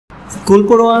School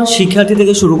পড়ুয়া শিক্ষার্থী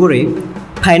থেকে শুরু করে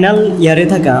ফাইনাল ইয়ারে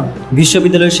থাকা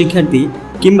বিশ্ববিদ্যালয়ের শিক্ষার্থী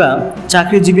কিংবা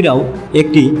চাকরিজীবীরাও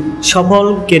একটি সফল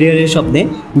ক্যারিয়ারের স্বপ্নে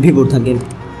বিভোর থাকেন।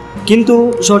 কিন্তু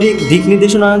সঠিক দিক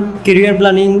নির্দেশনা, ক্যারিয়ার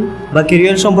প্ল্যানিং বা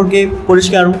ক্যারিয়ার সম্পর্কে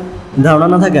পরিষ্কার ধারণা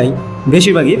না থাকায়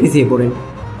বেশিরভাগই পিছিয়ে পড়েন।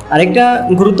 আরেকটা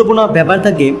গুরুত্বপূর্ণ ব্যাপার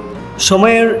থাকে,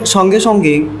 সময়ের সঙ্গে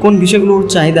সঙ্গে কোন বিষয়গুলোর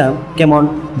চাহিদা কেমন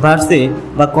বাড়ছে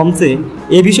বা কমছে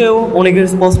এ বিষয়েও অনেকের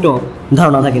স্পষ্ট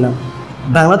ধারণা থাকে না।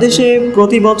 বাংলাদেশে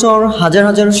প্রতি বছর হাজার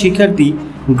হাজার শিক্ষার্থী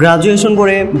গ্রাজুয়েশন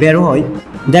করে বের হয়,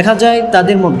 দেখা যায়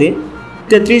তাদের মধ্যে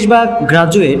 33 ভাগ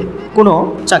গ্রাজুয়েট কোনো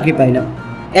চাকরি পায় না।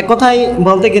 এক কথায়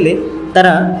বলতে গেলে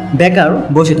তারা বেকার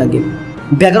বসে থাকে।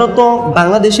 বেকারত্ব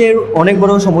বাংলাদেশের অনেক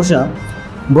বড় সমস্যা।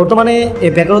 বর্তমানে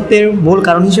এই বেকারত্বের মূল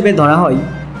কারণ হিসেবে ধরা হয়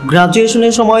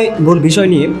গ্রাজুয়েশনের সময় ভুল বিষয়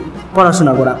নিয়ে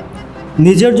পড়াশোনা করা।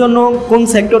 নিজের জন্য কোন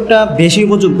সেক্টরটা বেশি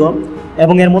উপযুক্ত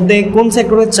এবং এর মধ্যে কোন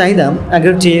সেক্টরের চাহিদা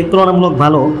আগের চেয়ে তুলনামূলক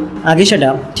ভালো, আগে সেটা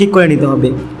ঠিক করে নিতে হবে।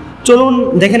 চলুন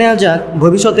দেখে নেওয়া যাক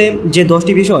ভবিষ্যতে যে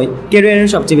 10টি বিষয় ক্যারিয়ারের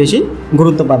সবচেয়ে বেশি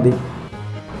গুরুত্ব পাবে।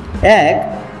 1.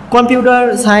 Computer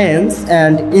science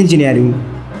and engineering.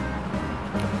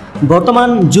 বর্তমান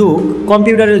যুগ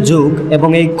কম্পিউটারের যুগ এবং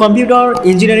এই কম্পিউটার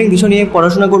ইঞ্জিনিয়ারিং বিষয় নিয়ে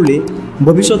পড়াশোনা করলে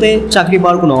ভবিষ্যতে চাকরি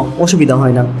পাওয়ার কোনো অসুবিধা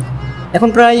হয় না। এখন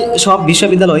প্রায় সব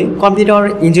বিশ্ববিদ্যালয় কম্পিউটার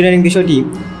ইঞ্জিনিয়ারিং বিষয়টি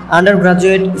আন্ডার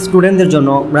গ্রাজুয়েট স্টুডেন্টদের জন্য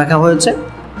রাখা হয়েছে।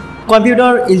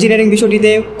 কম্পিউটার ইঞ্জিনিয়ারিং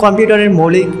বিষয়টিতে কম্পিউটারের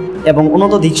মৌলিক এবং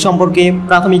উন্নত দিক সম্পর্কে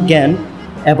প্রাথমিক জ্ঞান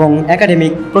এবং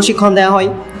একাডেমিক প্রশিক্ষণ দেওয়া হয়।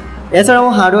 এছাড়াও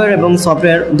হার্ডওয়্যার এবং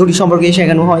সফটওয়্যার দুটি সম্পর্কে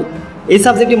শেখানো হয়। এই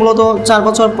সাবজেক্টটি মূলত 4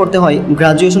 বছর পড়তে হয়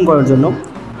গ্রাজুয়েশন করার জন্য।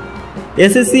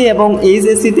 এসএসসি এবং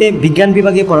এইচএসসিতে বিজ্ঞান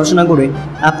বিভাগে পড়াশোনা করে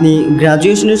আপনি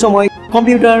গ্রাজুয়েশনের সময়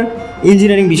কম্পিউটার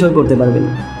ইঞ্জিনিয়ারিং বিষয় করতে পারবেন।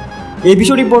 এই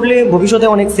বিষয়টি পড়লে ভবিষ্যতে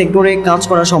অনেক সেক্টরে কাজ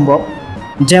করা সম্ভব,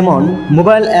 যেমন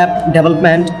mobile app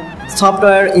development,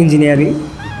 software engineering,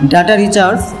 data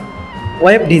research,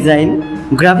 web design,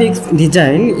 graphics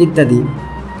design ইত্যাদি।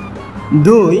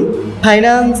 2.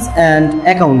 Finance and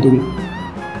accounting.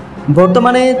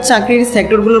 বর্তমানে চাকরির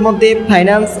সেক্টরগুলোর মধ্যে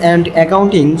ফাইন্যান্স অ্যান্ড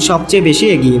অ্যাকাউন্টিং সবচেয়ে বেশি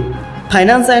এগিয়ে।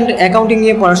 ফাইন্যান্স অ্যান্ড অ্যাকাউন্টিং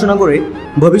নিয়ে পড়াশোনা করে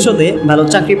ভবিষ্যতে ভালো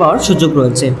চাকরি পাওয়ার সুযোগ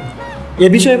রয়েছে। এ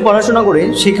বিষয়ে পড়াশোনা করে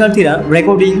শিক্ষার্থীরা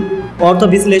রেকর্ডিং, অর্থ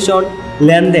বিশ্লেষণ,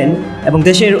 লেনদেন এবং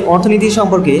দেশের অর্থনীতি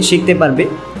সম্পর্কে শিখতে পারবে।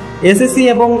 এসএসসি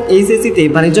এবং এইচএসসিতে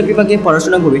বাণিজ্য বিভাগে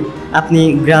পড়াশোনা করে আপনি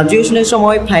গ্রাজুয়েশনের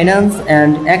সময় ফাইন্যান্স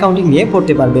অ্যান্ড অ্যাকাউন্টিং নিয়ে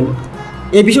পড়তে পারবেন।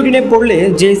 এই বিষয়টি নিয়ে পড়লে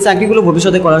যে চাকরিগুলো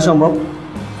ভবিষ্যতে করা সম্ভব: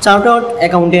 chartered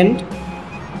accountant,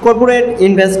 corporate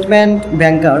investment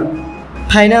banker,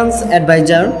 finance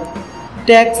adviser,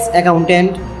 tax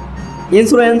accountant,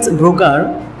 insurance broker,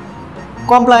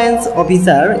 compliance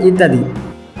officer ইত্যাদি।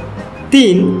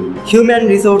 3. হিউম্যান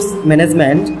রিসোর্স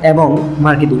ম্যানেজমেন্ট এবং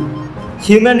মার্কেটিং।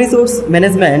 হিউম্যান রিসোর্স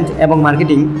ম্যানেজমেন্ট এবং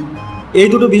মার্কেটিং এই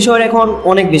দুটো বিষয়ের এখন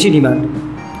অনেক বেশি ডিমান্ড।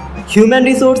 হিউম্যান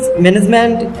রিসোর্স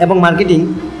ম্যানেজমেন্ট এবং মার্কেটিং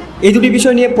এই দুটি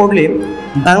বিষয় নিয়ে পড়লে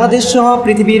বাংলাদেশ সহ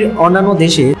পৃথিবীর অন্যান্য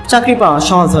দেশে চাকরি পাওয়া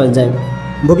সহজ হয়ে যায়।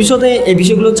 ভবিষ্যতে এই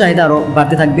বিষয়গুলোর চাহিদা আরও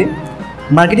বাড়তে থাকবে।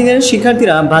 মার্কেটিংয়ের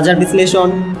শিক্ষার্থীরা বাজার বিশ্লেষণ,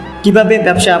 কিভাবে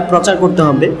ব্যবসা প্রচার করতে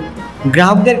হবে,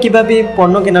 গ্রাহকদের কিভাবে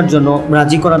পণ্য কেনার জন্য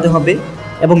রাজি করাতে হবে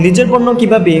এবং নিজের পণ্য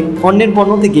কিভাবে অন্যের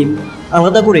পণ্য থেকে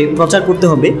আলাদা করে প্রচার করতে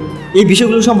হবে, এই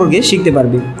বিষয়গুলো সম্পর্কে শিখতে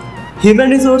পারবে। হিউম্যান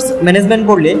রিসোর্স ম্যানেজমেন্ট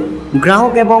পড়লে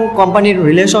গ্রাহক এবং কোম্পানির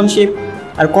রিলেশনশিপ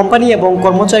আর কোম্পানি এবং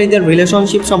কর্মচারীদের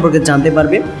রিলেশনশিপ সম্পর্কে জানতে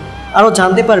পারবে। আরও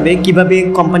জানতে পারবে কিভাবে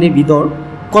কোম্পানির ভিতর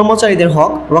কর্মচারীদের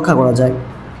হক রক্ষা করা যায়।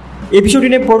 এই বিষয়টি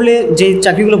নিয়ে পড়লে যে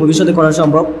চাকরিগুলো ভবিষ্যতে করা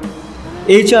সম্ভব: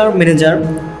 HR manager,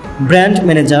 brand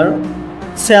manager,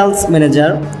 sales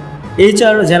manager,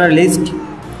 HR generalist,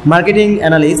 marketing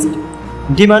analyst,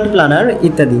 demand planner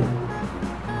ইত্যাদি।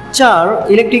 4.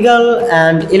 Electrical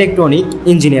and electronic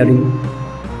engineering.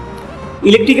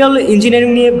 Electrical engineering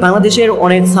নিয়ে বাংলাদেশের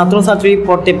অনেক ছাত্রছাত্রী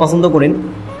পড়তে পছন্দ করেন।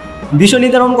 বিষয়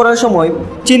নির্ধারণ করার সময়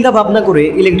চিন্তা ভাবনা করে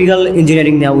ইলেকট্রিক্যাল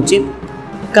ইঞ্জিনিয়ারিং নেওয়া উচিত,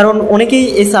 কারণ অনেকেই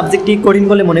এই সাবজেক্টটি কঠিন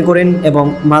বলে মনে করেন এবং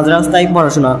মাঝ রাস্তায়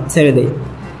পড়াশোনা ছেড়ে দেয়।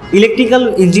 ইলেকট্রিক্যাল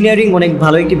ইঞ্জিনিয়ারিং অনেক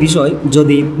ভালো একটি বিষয়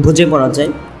যদি বুঝে পড়া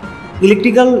যায়।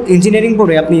 ইলেকট্রিক্যাল ইঞ্জিনিয়ারিং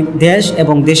পড়ে আপনি দেশ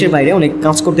এবং দেশের বাইরে অনেক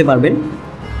কাজ করতে পারবেন।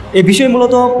 এই বিষয়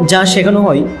মূলত যা শেখানো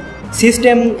হয়: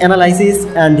 system analysis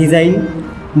and design,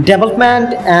 development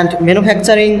and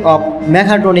manufacturing of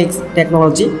mechatronics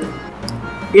technology,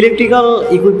 electrical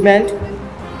equipment,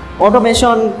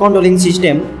 automation controlling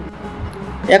system,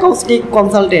 acoustic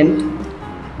consultant,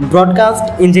 broadcast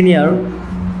engineer,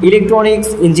 electronics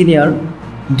engineer,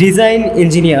 design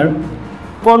engineer,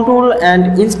 control and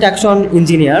instruction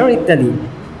engineer ইত্যাদি।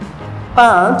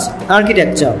 5.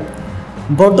 আর্কিটেকচার।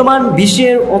 বর্তমান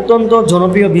বিশ্বের অত্যন্ত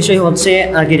জনপ্রিয় বিষয় হচ্ছে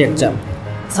আর্কিটেকচার।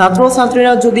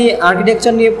 ছাত্রছাত্রীরা যদি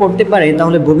আর্কিটেকচার নিয়ে পড়তে পারে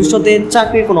তাহলে ভবিষ্যতে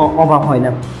চাকরির কোনো অভাব হয়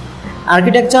না।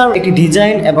 আর্কিটেকচার একটি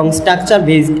ডিজাইন এবং স্ট্রাকচার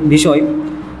বেসড বিষয়।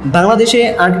 বাংলাদেশে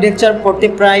আর্কিটেকচার পড়তে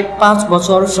প্রায় 5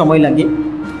 বছর সময় লাগে।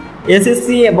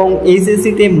 এসএসসি এবং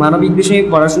এইচএসসিতে মানবিক বিষয়ে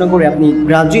পড়াশোনা করে আপনি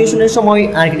গ্রাজুয়েশনের সময়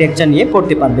আর্কিটেকচার নিয়ে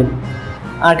পড়তে পারবেন।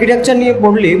 আর্কিটেকচার নিয়ে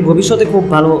পড়লে ভবিষ্যতে খুব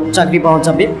ভালো চাকরি পাওয়া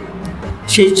যাবে।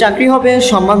 সেই চাকরি হবে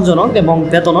সম্মানজনক এবং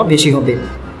বেতনও বেশি হবে।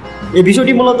 এই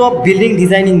বিষয়টি মূলত বিল্ডিং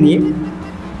ডিজাইনিং নিয়ে।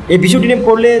 এই বিষয়টি নিয়ে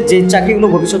পড়লে যে চাকরিগুলো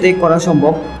ভবিষ্যতে করা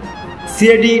সম্ভব: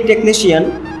 CAD technician,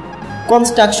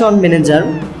 construction manager,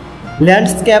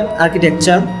 landscape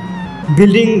architecture,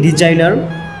 building designer,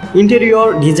 interior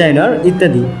designer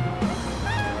ইত্যাদি।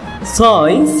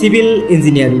 6. Civil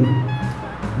engineering.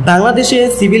 বাংলাদেশে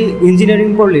সিভিল ইঞ্জিনিয়ারিং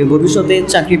পড়লে ভবিষ্যতে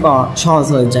চাকরি পাওয়া সহজ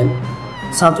হয়ে যায়।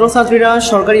 ছাত্রছাত্রীরা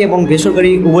সরকারি এবং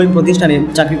বেসরকারি উভয় প্রতিষ্ঠানে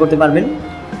চাকরি করতে পারবেন।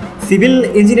 সিভিল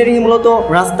ইঞ্জিনিয়ারিং মূলত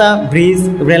রাস্তা, ব্রিজ,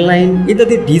 রেললাইন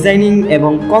ইত্যাদি ডিজাইনিং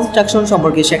এবং কনস্ট্রাকশন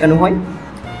সম্পর্কে শেখানো হয়।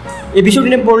 এই বিষয়টি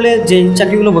নিয়ে পড়লে যে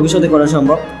চাকরিগুলো ভবিষ্যতে করা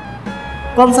সম্ভব: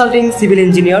 consulting civil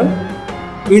engineer,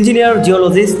 engineer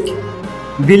geologist,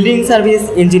 building service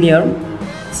engineer,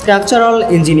 structural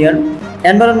engineer,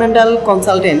 environmental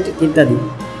consultant ইত্যাদি।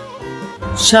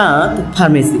 7.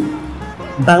 ফার্মেসি।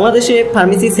 বাংলাদেশে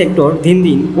ফার্মেসি সেক্টর দিন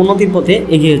দিন উন্নতির পথে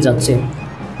এগিয়ে যাচ্ছে।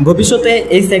 ভবিষ্যতে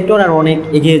এই সেক্টর আর অনেক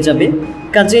এগিয়ে যাবে।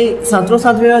 কাজেই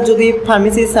ছাত্রছাত্রীরা যদি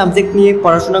ফার্মেসি সাবজেক্ট নিয়ে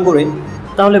পড়াশোনা করে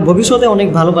তাহলে ভবিষ্যতে অনেক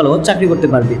ভালো ভালো চাকরি করতে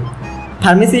পারবে।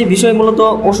 ফার্মেসি বিষয় মূলত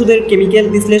ওষুধের কেমিক্যাল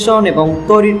বিশ্লেষণ এবং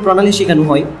তৈরির প্রণালী শেখানো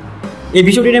হয়। এই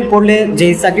বিষয়টি নিয়ে পড়লে যে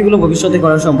চাকরিগুলো ভবিষ্যতে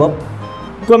করা সম্ভব: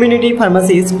 community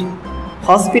pharmacist,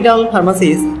 hospital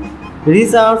pharmacist,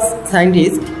 research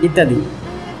scientist ইত্যাদি।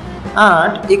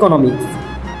 8. ইকোনমিক্স।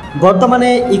 বর্তমানে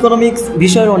ইকোনমিক্স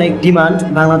বিষয়ের অনেক ডিমান্ড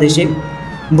বাংলাদেশে।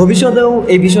 ভবিষ্যতেও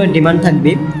এই বিষয়ের ডিমান্ড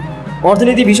থাকবে।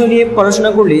 অর্থনীতি বিষয় নিয়ে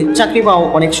পড়াশোনা করলে চাকরি পাওয়া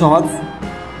অনেক সহজ।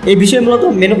 এই বিষয়ে মূলত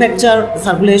ম্যানুফ্যাকচার,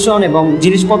 সার্কুলেশন এবং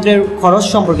জিনিসপত্রের খরচ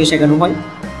সম্পর্কে শেখানো হয়।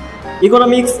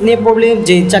 ইকোনমিক্স নিয়ে পড়লে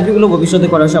যে চাকরিগুলো ভবিষ্যতে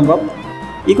করা সম্ভব: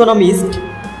 economist,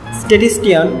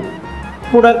 স্ট্যাটিস্টিয়ান,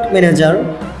 product manager,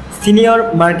 senior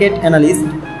market analyst,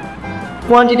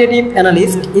 quantitative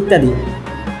analyst ইত্যাদি।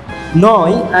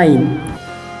 9. আইন।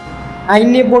 আইন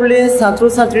নিয়ে পড়লে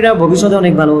ছাত্রছাত্রীরা ভবিষ্যতে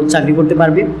অনেক ভালো চাকরি করতে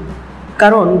পারবে।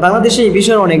 কারণ বাংলাদেশে এই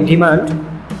বিষয়ের অনেক ডিমান্ড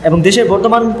এবং দেশের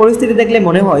বর্তমান পরিস্থিতি দেখলে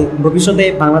মনে হয় ভবিষ্যতে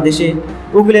বাংলাদেশে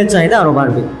উকিলের চাহিদা আরও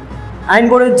বাড়বে। আইন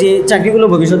বোর্ডের যে চাকরিগুলো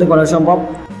ভবিষ্যতে করা সম্ভব: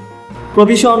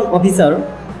 provision officer,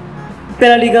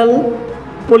 paralegal,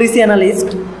 policy analyst,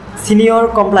 senior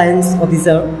compliance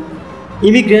officer,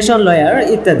 immigration lawyer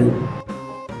ইত্যাদি।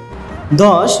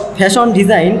 10. Fashion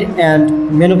design and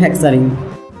manufacturing.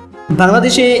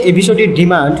 বাংলাদেশে এই বিষয়টির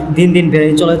ডিমান্ড দিন দিন বেড়ে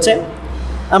চলেছে।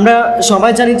 আমরা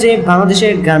সবাই জানি যে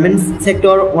বাংলাদেশের গার্মেন্টস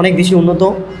সেক্টর অনেক বেশি উন্নত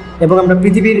এবং আমরা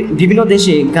পৃথিবীর বিভিন্ন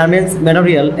দেশে গার্মেন্টস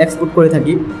ম্যাটেরিয়াল এক্সপোর্ট করে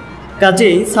থাকি।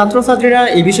 কাজেই ছাত্রছাত্রীরা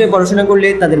এই বিষয়ে পড়াশোনা করলে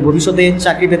তাদের ভবিষ্যতে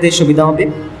চাকরি পেতে সুবিধা হবে।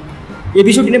 এই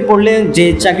বিষয়টি নিয়ে পড়লে যে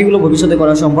চাকরিগুলো ভবিষ্যতে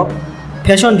করা সম্ভব: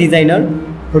 fashion designer,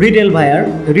 retail buyer,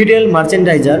 retail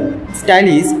merchandiser,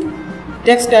 stylist,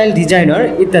 textile designer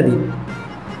ইত্যাদি।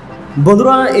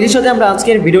 বন্ধুরা, এর সাথে আমরা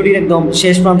আজকের ভিডিওটির একদম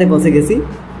শেষ প্রান্তে পৌঁছে গেছি।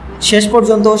 শেষ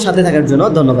পর্যন্ত সাথে থাকার জন্য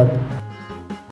ধন্যবাদ।